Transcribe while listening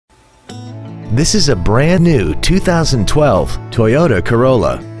This is a brand new 2012 Toyota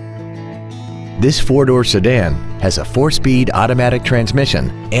Corolla. This four-door sedan has a 4-speed automatic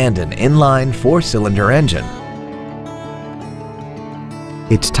transmission and an inline 4-cylinder engine.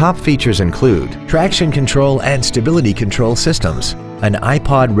 Its top features include traction control and stability control systems, an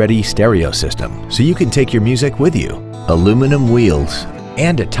iPod-ready stereo system so you can take your music with you, aluminum wheels,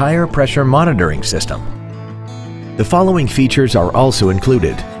 and a tire pressure monitoring system. The following features are also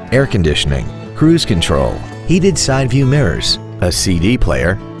included: air conditioning, cruise control, heated side view mirrors, a CD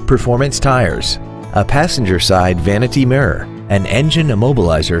player, performance tires, a passenger side vanity mirror, an engine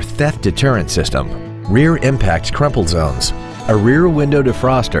immobilizer theft deterrent system, rear impact crumple zones, a rear window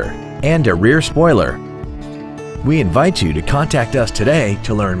defroster, and a rear spoiler. We invite you to contact us today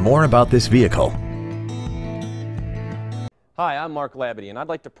to learn more about this vehicle. Hi, I'm Mark Labadie, and I'd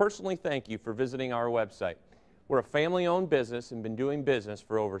like to personally thank you for visiting our website. We're a family-owned business and been doing business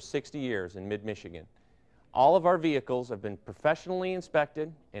for over 60 years in mid-Michigan. All of our vehicles have been professionally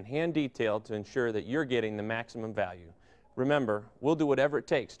inspected and hand-detailed to ensure that you're getting the maximum value. Remember, we'll do whatever it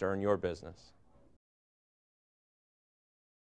takes to earn your business.